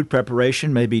food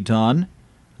preparation may be done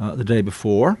the day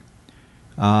before.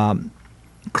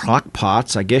 Crock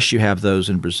pots, I guess you have those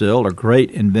in Brazil, are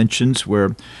great inventions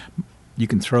where you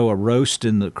can throw a roast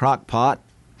in the crock pot,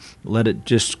 let it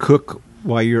just cook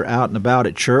while you're out and about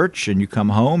at church, and you come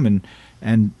home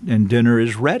and dinner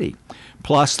is ready.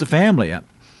 Plus the family.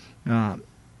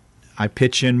 I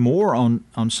pitch in more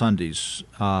on Sundays,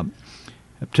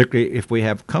 particularly if we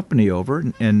have company over,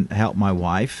 and help my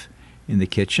wife in the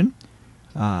kitchen.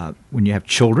 When you have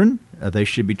children, they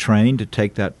should be trained to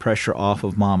take that pressure off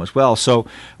of mom as well. So,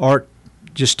 or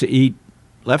just to eat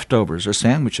leftovers or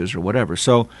sandwiches or whatever.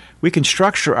 So we can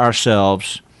structure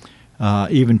ourselves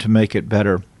even to make it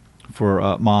better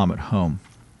for mom at home.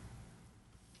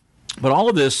 But all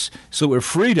of this, so we're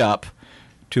freed up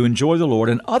to enjoy the Lord,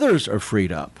 and others are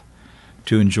freed up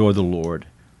to enjoy the Lord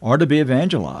or to be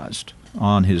evangelized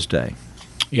on His day.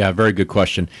 Yeah, very good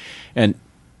question. And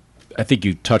I think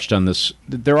you touched on this.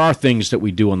 There are things that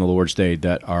we do on the Lord's Day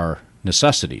that are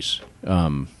necessities.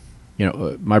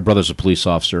 My brother's a police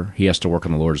officer. He has to work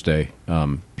on the Lord's Day.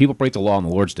 People break the law on the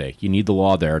Lord's Day. You need the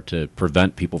law there to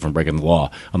prevent people from breaking the law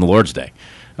on the Lord's Day.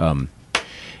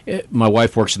 My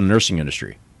wife works in the nursing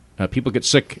industry. People get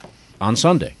sick on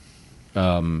Sunday.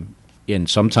 And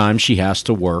sometimes she has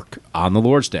to work on the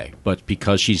Lord's Day. But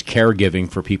because she's caregiving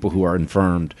for people who are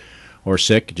infirmed or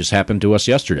sick, it just happened to us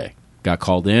yesterday. Got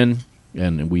called in,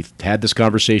 and we've had this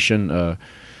conversation.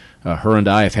 Her and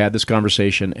I have had this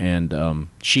conversation, and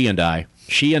she and I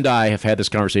have had this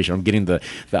conversation. I'm getting the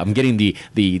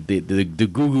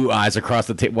goo-goo eyes across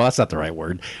the table. Well, that's not the right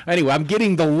word. Anyway, I'm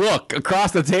getting the look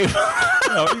across the table.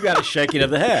 No, you got a shaking of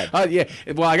the head. Yeah.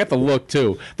 Well, I got the look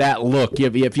too. That look.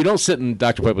 If you don't sit in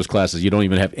Dr. Piper's classes, you don't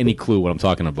even have any clue what I'm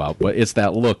talking about. But it's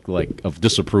that look of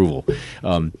disapproval.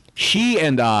 She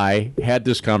and I had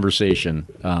this conversation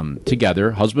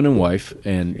together, husband and wife,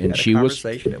 and she was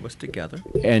conversation. It was together,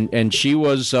 and she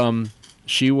was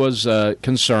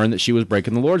concerned that she was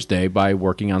breaking the Lord's Day by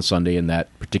working on Sunday in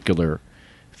that particular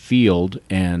field,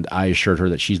 and I assured her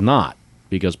that she's not,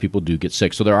 because people do get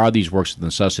sick. So there are these works of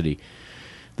necessity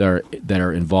that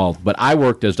are involved. But I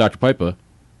worked, as Dr. Piper,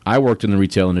 I worked in the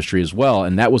retail industry as well,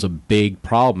 and that was a big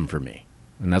problem for me.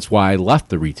 And that's why I left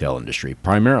the retail industry,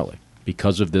 primarily,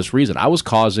 because of this reason.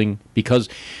 Because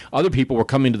other people were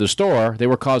coming to the store, they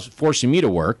were forcing me to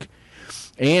work.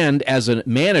 And as a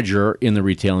manager in the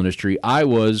retail industry, I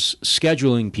was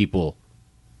scheduling people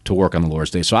to work on the Lord's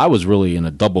Day. So I was really in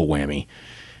a double whammy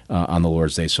on the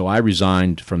Lord's Day. So I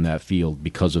resigned from that field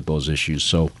because of those issues.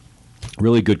 So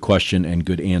really good question and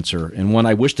good answer, and one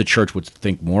I wish the church would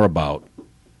think more about,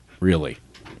 really.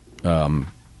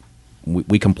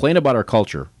 We complain about our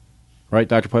culture, right,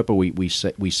 Dr. Piper? We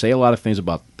say a lot of things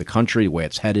about the country, the way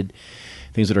it's headed,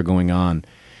 things that are going on.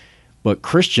 But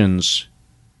Christians,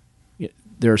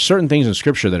 there are certain things in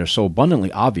Scripture that are so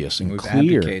abundantly obvious and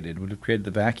clear. We've created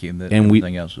the vacuum that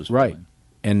everything else was right.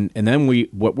 filling. And then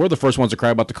we're the first ones to cry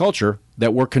about the culture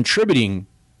that we're contributing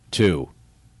to,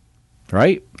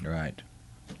 right? Right.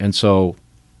 And so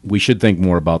we should think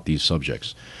more about these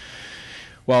subjects.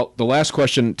 Well, the last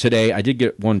question today, I did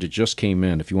get one that just came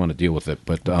in, if you want to deal with it.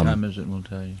 But what time is it? We'll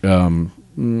tell you.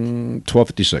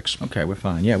 12:56. Okay, we're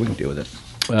fine. Yeah, we can deal with it.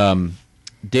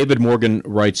 David Morgan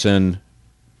writes in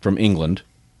from England,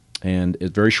 and a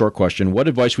very short question. What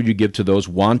advice would you give to those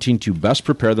wanting to best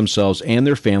prepare themselves and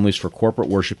their families for corporate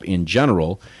worship in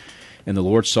general, and the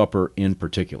Lord's Supper in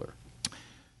particular?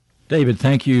 David,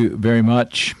 thank you very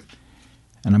much.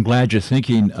 And I'm glad you're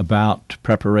thinking about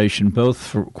preparation both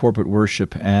for corporate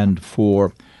worship and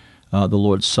for the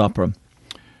Lord's Supper.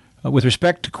 With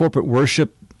respect to corporate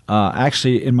worship,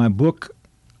 actually in my book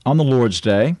on the Lord's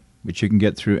Day, which you can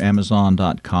get through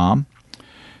Amazon.com,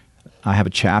 I have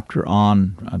a chapter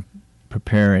on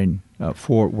preparing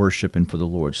for worship and for the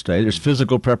Lord's Day. There's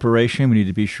physical preparation. We need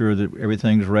to be sure that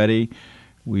everything's ready.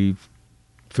 We've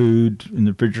food in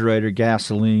the refrigerator,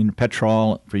 gasoline,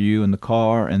 petrol for you in the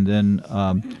car, and then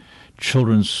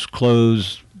children's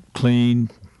clothes clean,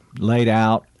 laid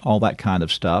out, all that kind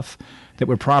of stuff. That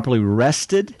we're properly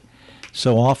rested.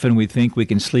 So often we think we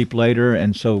can sleep later,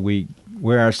 and so we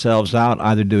wear ourselves out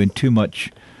either doing too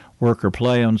much work or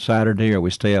play on Saturday, or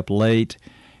we stay up late,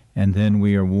 and then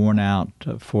we are worn out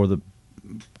for the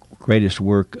greatest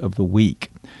work of the week.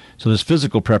 So there's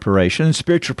physical preparation and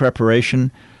spiritual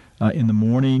preparation in the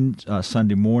morning,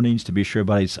 Sunday mornings, to be sure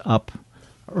everybody's up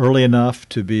early enough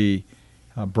to be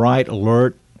bright,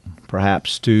 alert,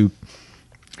 perhaps to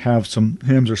have some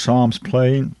hymns or psalms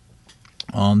playing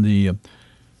on the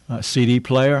CD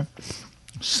player,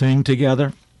 sing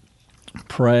together,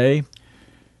 pray.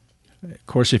 Of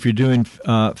course, if you're doing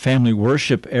family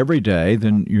worship every day,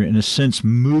 then you're in a sense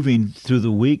moving through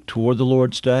the week toward the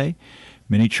Lord's Day.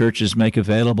 Many churches make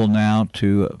available now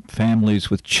to families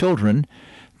with children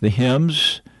the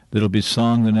hymns that will be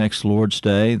sung the next Lord's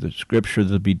Day, the scripture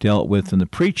that will be dealt with in the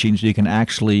preaching, so you can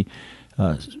actually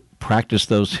practice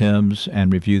those hymns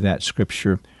and review that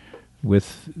scripture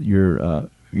with your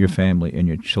family and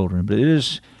your children. But it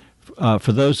is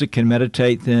for those that can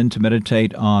meditate, then, to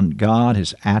meditate on God,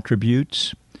 His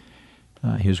attributes,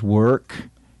 His work,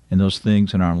 and those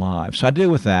things in our lives. So I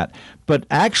deal with that. But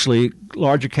actually,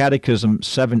 Larger Catechism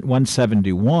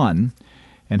 171,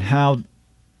 and how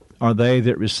are they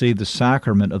that receive the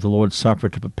sacrament of the Lord's Supper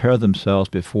to prepare themselves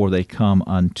before they come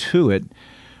unto it,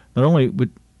 not only would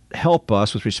help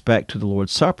us with respect to the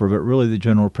Lord's Supper, but really the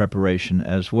general preparation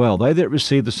as well. They that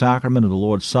receive the sacrament of the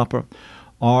Lord's Supper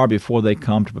are, before they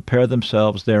come, to prepare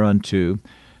themselves thereunto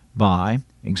by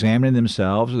examining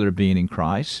themselves of their being in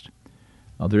Christ,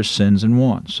 of their sins and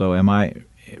wants. So am I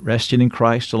resting in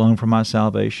Christ alone for my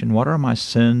salvation? What are my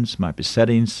sins, my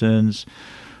besetting sins?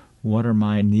 What are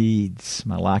my needs,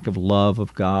 my lack of love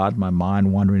of God, my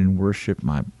mind wandering in worship,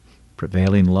 my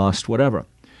prevailing lust, whatever?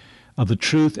 Of the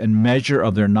truth and measure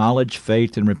of their knowledge,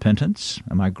 faith, and repentance.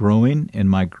 Am I growing in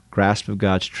my grasp of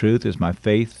God's truth? Is my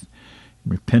faith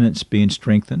and repentance being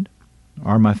strengthened?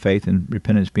 Are my faith and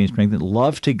repentance being strengthened?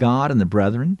 Love to God and the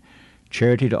brethren,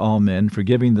 charity to all men,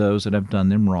 forgiving those that have done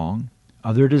them wrong.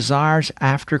 Are there desires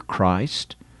after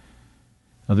Christ?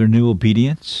 Are there new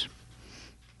obedience?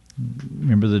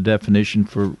 Remember, the definition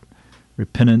for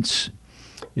repentance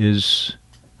is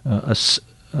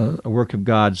a work of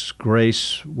God's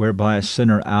grace, whereby a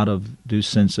sinner, out of due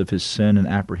sense of his sin and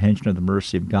apprehension of the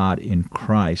mercy of God in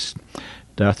Christ,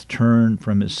 doth turn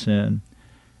from his sin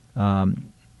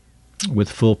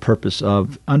with full purpose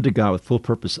of, unto God, with full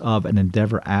purpose of, and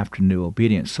endeavor after new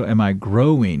obedience. So am I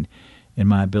growing in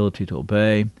my ability to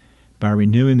obey by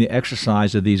renewing the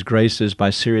exercise of these graces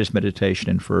by serious meditation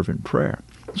and fervent prayer?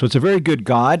 So it's a very good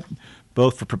guide,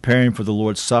 both for preparing for the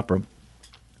Lord's Supper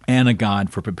and a guide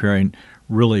for preparing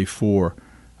really for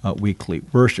weekly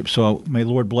worship. So may the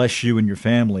Lord bless you and your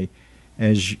family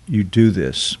as you do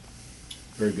this.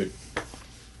 Very good.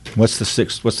 What's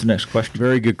the next question?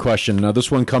 Very good question. Now,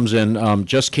 this one comes in,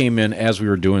 just came in as we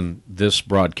were doing this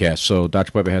broadcast, so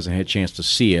Dr. Weber hasn't had a chance to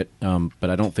see it, but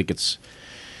I don't think it's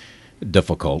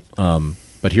difficult.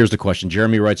 But here's the question.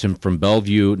 Jeremy writes in from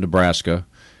Bellevue, Nebraska,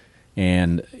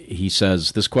 and he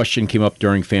says, this question came up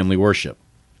during family worship.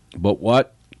 But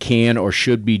what can or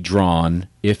should be drawn,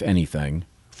 if anything,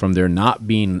 from there not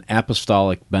being an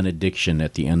apostolic benediction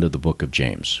at the end of the book of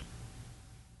James?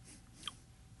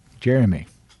 Jeremy.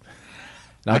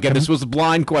 Now, again, this was a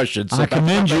blind question. So I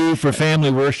commend you for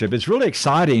family worship. It's really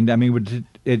exciting. I mean,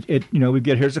 we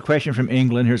get, here's a question from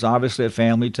England. Here's obviously a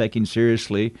family taking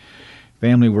seriously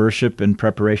family worship and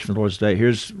preparation for the Lord's Day.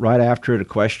 Here's right after it a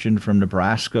question from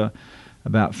Nebraska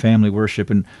about family worship.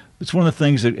 And it's one of the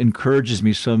things that encourages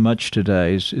me so much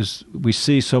today is we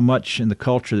see so much in the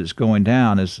culture that's going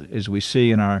down as we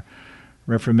see in our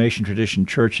Reformation tradition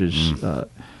churches,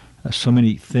 so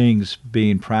many things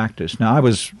being practiced. Now, I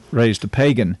was raised a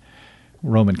pagan,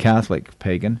 Roman Catholic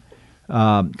pagan,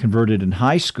 converted in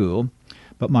high school,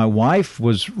 but my wife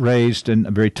was raised in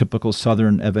a very typical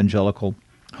Southern evangelical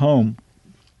home,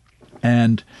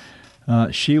 and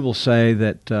she will say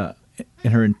that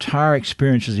in her entire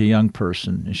experience as a young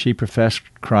person, and she professed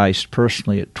Christ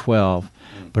personally at 12,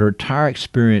 but her entire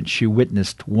experience she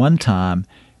witnessed one time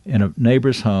in a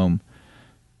neighbor's home,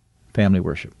 family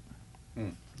worship.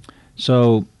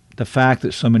 So the fact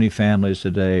that so many families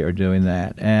today are doing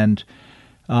that. And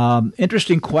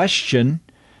interesting question,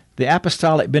 the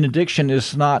apostolic benediction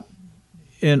is not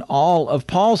in all of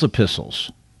Paul's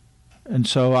epistles. And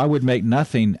so I would make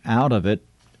nothing out of it.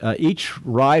 Each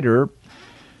writer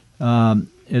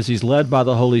as he's led by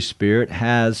the Holy Spirit,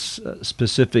 has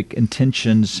specific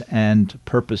intentions and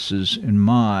purposes in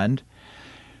mind.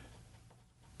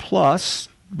 Plus,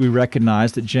 we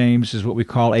recognize that James is what we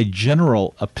call a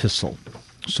general epistle.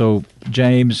 So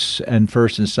James and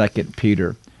 1st and 2nd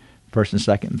Peter, 1st and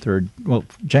 2nd and 3rd, well,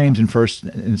 James and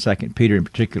 1st and 2nd Peter in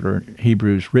particular,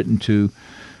 Hebrews, written to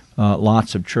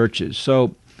lots of churches.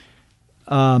 So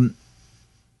the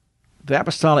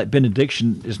apostolic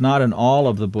benediction is not in all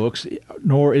of the books,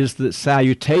 nor is the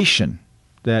salutation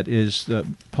that is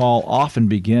Paul often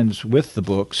begins with the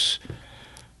books.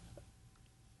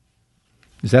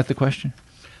 Is that the question?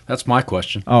 That's my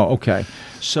question. Oh, okay.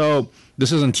 So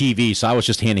this isn't TV, so I was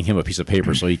just handing him a piece of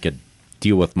paper so he could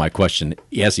deal with my question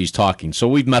as he's talking. So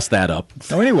we've messed that up.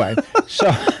 So anyway,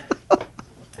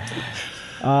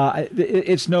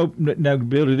 it's no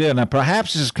big deal. Now,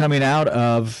 perhaps this is coming out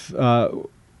of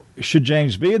should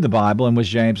James be in the Bible, and was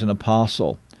James an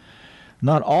apostle?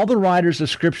 Not all the writers of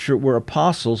Scripture were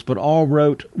apostles, but all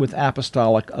wrote with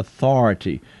apostolic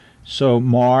authority. So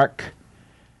Mark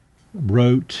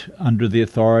wrote under the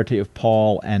authority of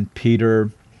Paul and Peter.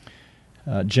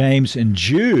 James and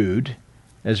Jude,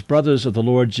 as brothers of the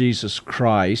Lord Jesus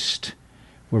Christ,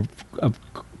 were a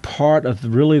part of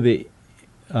the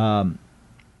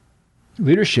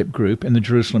leadership group in the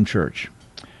Jerusalem church.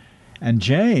 And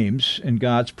James, in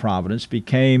God's providence,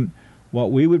 became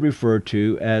what we would refer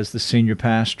to as the senior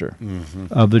pastor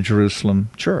of the Jerusalem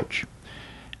church.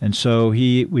 And so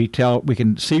we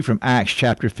can see from Acts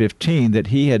chapter 15 that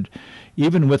he had,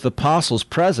 even with apostles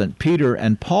present, Peter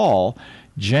and Paul,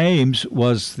 James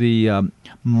was the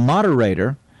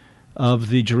moderator of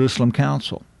the Jerusalem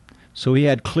council. So he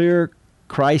had clear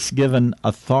Christ-given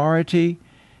authority,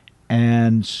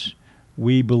 and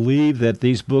we believe that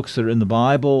these books that are in the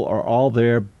Bible are all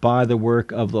there by the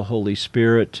work of the Holy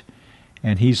Spirit,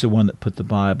 and he's the one that put the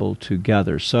Bible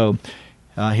together. So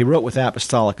he wrote with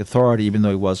apostolic authority, even though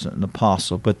he wasn't an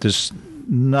apostle, but there's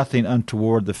nothing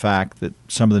untoward the fact that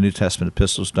some of the New Testament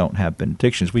epistles don't have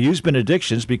benedictions. We use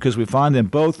benedictions because we find them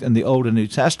both in the Old and New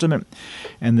Testament,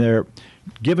 and they're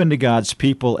given to God's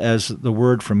people as the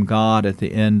word from God at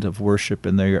the end of worship,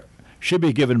 and they should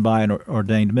be given by an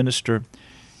ordained minister,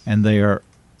 and they are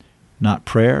not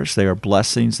prayers, they are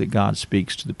blessings that God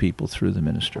speaks to the people through the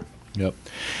minister. Yep.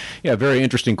 Yeah, very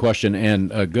interesting question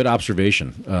and a good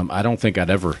observation. I don't think I'd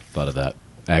ever thought of that,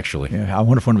 actually. Yeah, I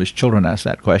wonder if one of his children asked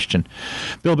that question.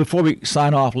 Bill, before we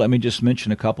sign off, let me just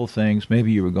mention a couple of things.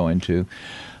 Maybe you were going to.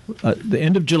 The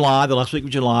end of July, the last week of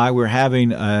July, we're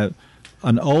having an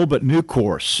old but new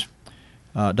course.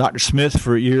 Dr. Smith,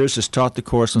 for years, has taught the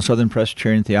course on Southern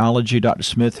Presbyterian theology. Dr.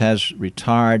 Smith has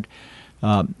retired.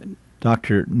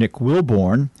 Dr. Nick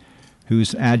Wilborn,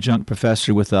 who's an adjunct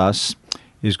professor with us,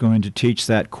 is going to teach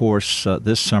that course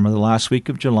this summer, the last week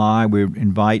of July. We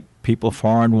invite people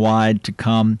far and wide to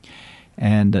come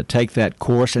and take that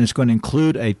course, and it's going to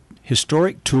include a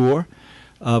historic tour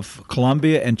of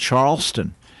Columbia and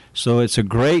Charleston. So it's a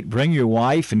great, bring your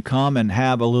wife and come and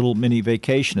have a little mini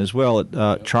vacation as well.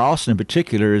 Charleston in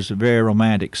particular is a very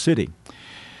romantic city.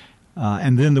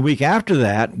 And then the week after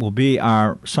that will be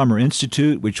our Summer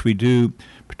Institute, which we do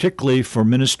particularly for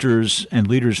ministers and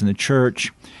leaders in the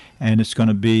church. And it's going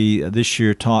to be this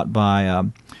year taught by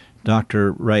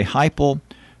Dr. Ray Heipel,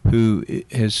 who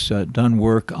has done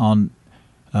work on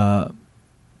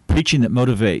preaching that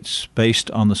motivates based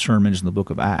on the sermons in the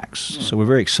book of Acts. So we're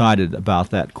very excited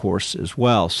about that course as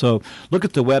well. So look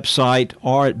at the website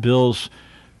or at Bill's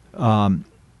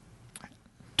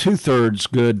two-thirds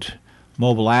good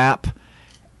mobile app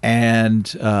and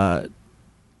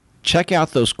check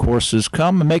out those courses.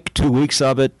 Come and make 2 weeks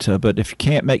of it, but if you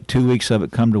can't make 2 weeks of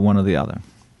it, come to one or the other.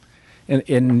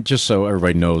 And just so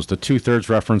everybody knows, the two-thirds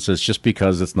reference is just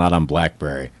because it's not on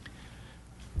BlackBerry.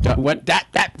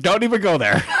 Don't even go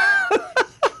there.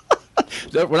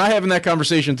 We're not having that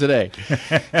conversation today.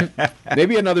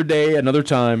 Maybe another day, another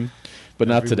time, but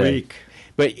not today. Week.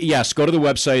 But yes, go to the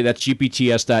website. That's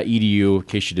gpts.edu, in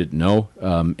case you didn't know.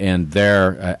 And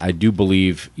there, I do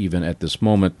believe, even at this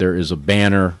moment, there is a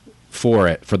banner for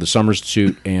it, for the Summer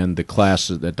Institute and the class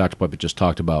that Dr. Puppet just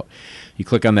talked about. You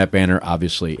click on that banner,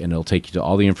 obviously, and it'll take you to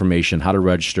all the information, how to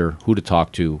register, who to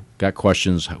talk to, got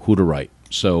questions, who to write.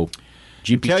 So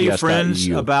gpts.edu. Tell your friends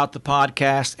about the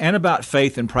podcast and about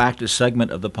Faith and Practice segment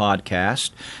of the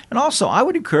podcast. And also, I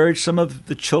would encourage some of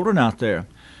the children out there.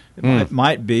 It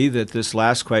might be that this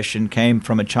last question came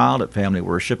from a child at Family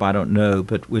Worship. I don't know,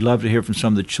 but we'd love to hear from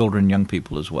some of the children and young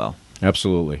people as well.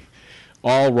 Absolutely.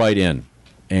 All write in.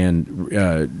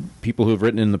 And people who have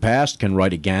written in the past can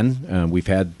write again. We've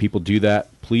had people do that.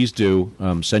 Please do.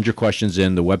 Send your questions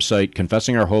in. The website,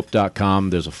 confessingourhope.com.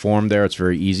 There's a form there. It's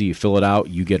very easy. You fill it out.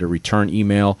 You get a return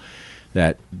email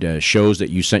that shows that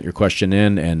you sent your question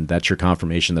in, and that's your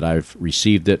confirmation that I've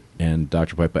received it. And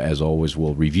Dr. Pipa, as always,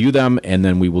 will review them, and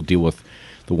then we will deal with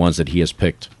the ones that he has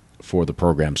picked for the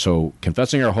program. So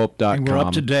confessingourhope.com. And we're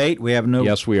up to date. We have no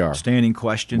yes, we are. standing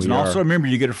questions. We and also are. remember,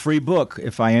 you get a free book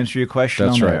if I answer your question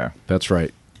That's on right. there. That's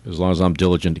right. As long as I'm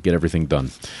diligent to get everything done.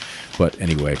 But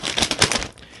anyway,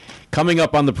 coming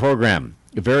up on the program,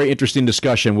 a very interesting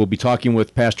discussion. We'll be talking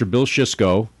with Pastor Bill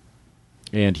Szyszko,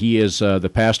 and he is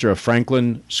the pastor of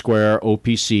Franklin Square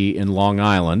OPC in Long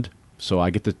Island. So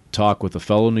I get to talk with a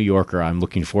fellow New Yorker. I'm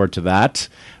looking forward to that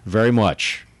very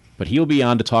much. But he'll be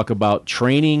on to talk about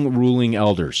training ruling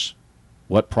elders,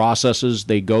 what processes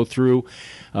they go through.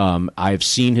 I've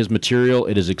seen his material.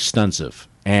 It is extensive,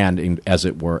 and as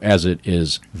it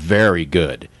is very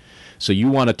good. So you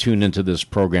want to tune into this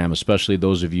program, especially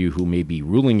those of you who may be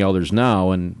ruling elders now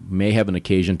and may have an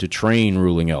occasion to train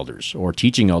ruling elders or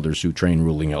teaching elders who train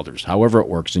ruling elders. However it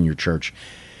works in your church,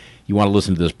 you want to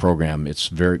listen to this program. It's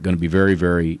going to be very,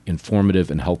 very informative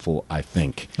and helpful, I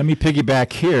think. Let me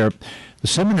piggyback here. The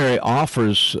seminary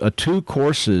offers 2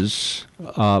 courses,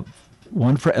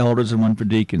 one for elders and one for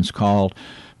deacons, called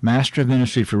Master of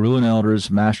Ministry for Ruling Elders,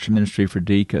 Master of Ministry for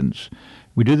Deacons.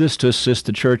 We do this to assist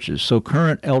the churches. So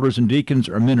current elders and deacons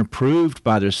are men approved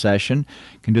by their session,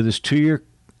 can do this 2-year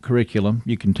curriculum.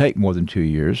 You can take more than 2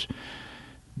 years,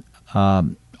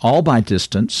 all by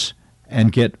distance,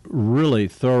 and get really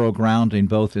thorough grounding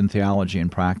both in theology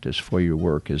and practice for your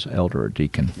work as elder or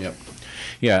deacon. Yep.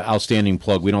 Yeah, outstanding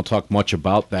plug. We don't talk much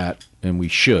about that, and we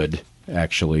should,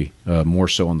 actually, more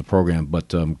so on the program,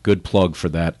 but good plug for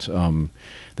that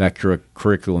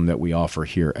curriculum that we offer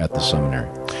here at the seminary.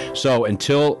 So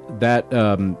until that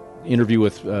interview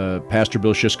with Pastor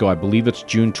Bill Szyszko, I believe it's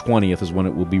June 20th is when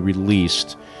it will be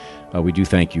released. We do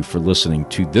thank you for listening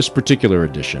to this particular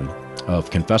edition of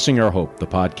Confessing Our Hope, the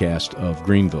podcast of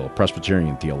Greenville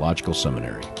Presbyterian Theological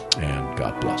Seminary. And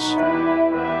God bless.